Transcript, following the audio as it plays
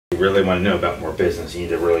really want to know about more business, you need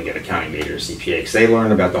to really get accounting major, CPA, because they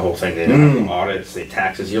learn about the whole thing. They know audits, they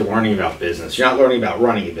taxes. You're learning about business. You're not learning about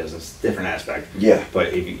running a business, different aspect. Yeah.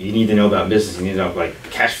 But if you need to know about business, you need to know like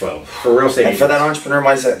cash flow for real estate. And for that entrepreneur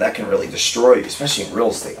mindset, that can really destroy you, especially in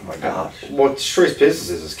real estate. Oh my gosh. What destroys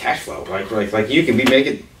businesses is cash flow. Like you can be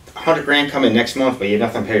making $100,000 coming next month, but you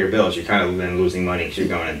have nothing to pay your bills. You're kind of then losing money because you're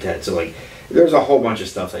going in debt. So like, there's a whole bunch of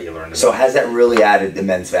stuff that you learn. So has that really added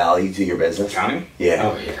immense value to your business? Accounting? Yeah.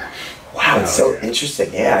 Oh yeah. Wow, it's so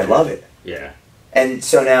interesting. Yeah, I love it. Yeah. And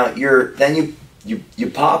so now you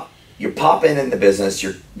pop in the business.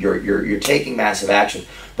 You're taking massive action.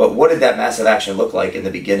 But what did that massive action look like in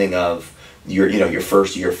the beginning of your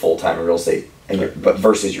first year full time in real estate, but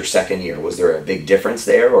versus your second year? Was there a big difference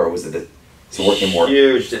there, or was it working more?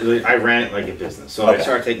 Huge. I ran it like a business. So Okay. I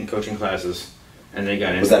started taking coaching classes, and they got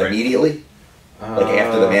into Was that immediately? Like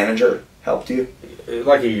after the manager helped you?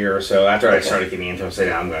 Like a year or so after I started getting into it, I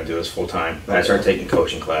said, I'm going to do this full time. I started taking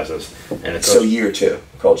coaching classes. So year 2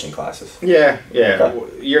 coaching classes. Yeah.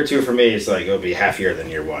 Okay. Year 2 for me is like it'll be half year than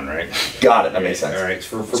year 1, right? Got it. That makes sense. All right.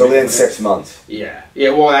 So within 6 months. Yeah.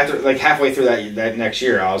 Well, after like halfway through that next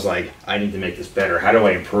year, I was like, I need to make this better. How do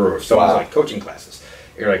I improve? So I was like, coaching classes.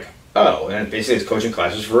 You're like, oh, and basically it's coaching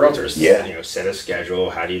classes for realtors. Yeah. Set a schedule.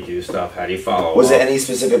 How do you do stuff? How do you follow? Was it any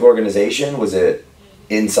specific organization? Was it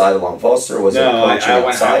inside of Long Foster? Was it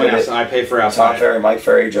coaching I paid for outside. Tom Ferry, Mike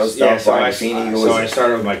Ferry, Joe Stuff, Brian Feeney. So I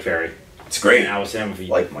started with Mike Ferry. It's great. And I was him for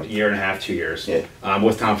Mike. a year and a half, 2 years. Yeah. I'm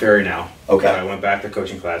with Tom Ferry now. Okay. I went back to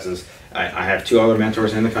coaching classes. I have 2 other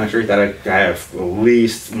mentors in the country that I have at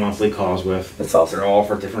least monthly calls with. That's awesome. They're all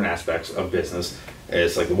for different aspects of business.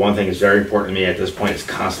 It's like the one thing that's very important to me at this point is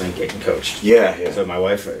constantly getting coached. Yeah. So my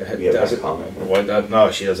wife Yeah, does it.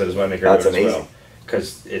 No, she does it as well. I make her do it as well.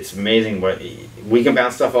 Because it's amazing what we can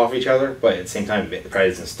bounce stuff off each other, but at the same time, it probably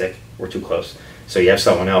doesn't stick. We're too close. So you have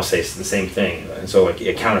someone else say the same thing, and so like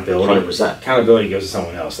accountability, 100%. Accountability goes to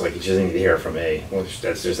someone else. Like you just need to hear it from me. Well,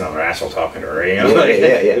 that's just another asshole talking to her. You know?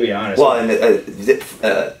 Yeah. To be honest. Well,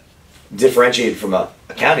 and differentiated from a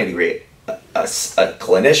accounting degree, a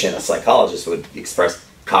clinician, a psychologist would express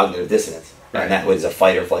cognitive dissonance. Right. And that was a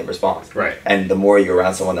fight or flight response. Right. And the more you're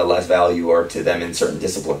around someone, the less value you are to them in certain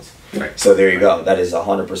disciplines. Right. So there you go. That is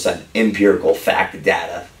 100% empirical fact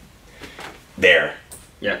data there.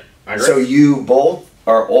 Yeah, I agree. So you both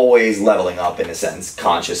are always leveling up in a sense,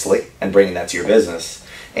 consciously, and bringing that to your business.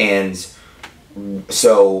 And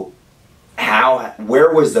so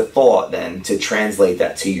where was the thought then to translate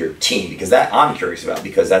that to your team? Because that I'm curious about,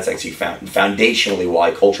 because that's actually foundationally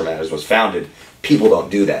why Culture Matters was founded. People don't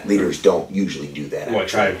do that. Leaders don't usually do that.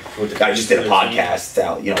 I just did a podcast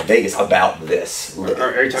out, Vegas about this.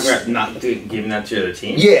 Are you talking about not giving that to the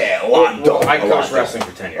team? Yeah, a lot don't. I coached wrestling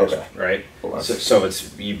for 10 years, right? So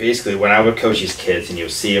it's you basically when I would coach these kids and you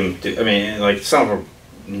would see them do. I mean, like some of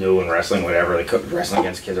them new in wrestling, whatever. They coach wrestling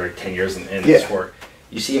against kids are like 10 years in the sport.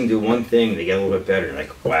 You see them do one thing, they get a little bit better. You're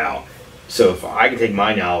like, wow. So if I can take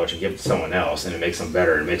my knowledge and give it to someone else, and it makes them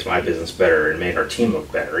better, it makes my business better, and make our team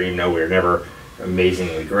look better, even though we're never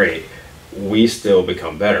amazingly great, we still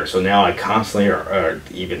become better. So now I constantly are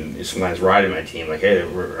even sometimes riding my team like, hey,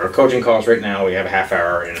 our coaching calls right now, we have a half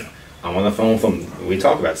hour and I'm on the phone with them, we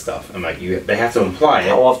talk about stuff. I'm like, they have to imply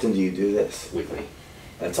How often do you do this? Weekly.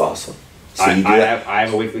 That's awesome. So I you do that? I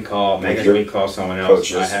have a weekly call, Megan's a weekly call, someone else.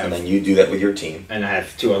 Coaches, and then you do that with your team. And I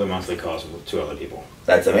have 2 other monthly calls with 2 other people.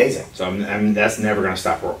 That's amazing. So that's never going to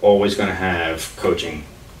stop. We're always going to have coaching,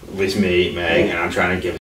 at least me, Meg, and I'm trying to give